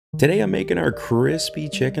Today I'm making our crispy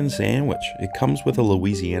chicken sandwich. It comes with a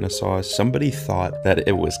Louisiana sauce. Somebody thought that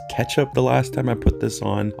it was ketchup the last time I put this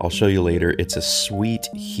on. I'll show you later. It's a sweet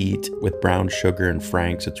heat with brown sugar and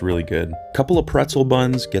Frank's. It's really good. Couple of pretzel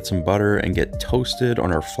buns, get some butter and get toasted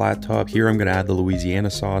on our flat top. Here I'm gonna add the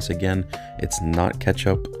Louisiana sauce. Again, it's not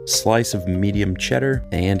ketchup. Slice of medium cheddar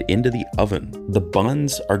and into the oven. The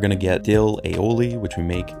buns are gonna get dill aioli, which we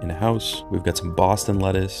make in house. We've got some Boston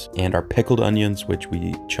lettuce and our pickled onions, which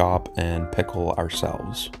we chop and pickle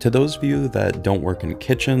ourselves. To those of you that don't work in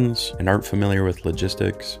kitchens and aren't familiar with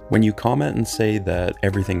logistics, when you comment and say that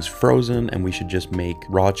everything's frozen and we should just make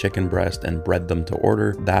raw chicken breast and bread them to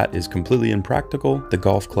order, that is completely impractical. The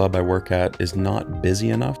golf club I work at is not busy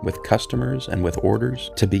enough with customers and with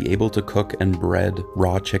orders to be able to cook and bread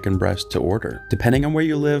raw chicken breast to order. Depending on where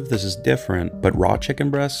you live, this is different, but raw chicken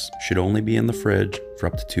breasts should only be in the fridge for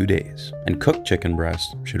up to 2 days, and cooked chicken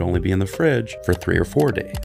breasts should only be in the fridge for 3 or 4 days.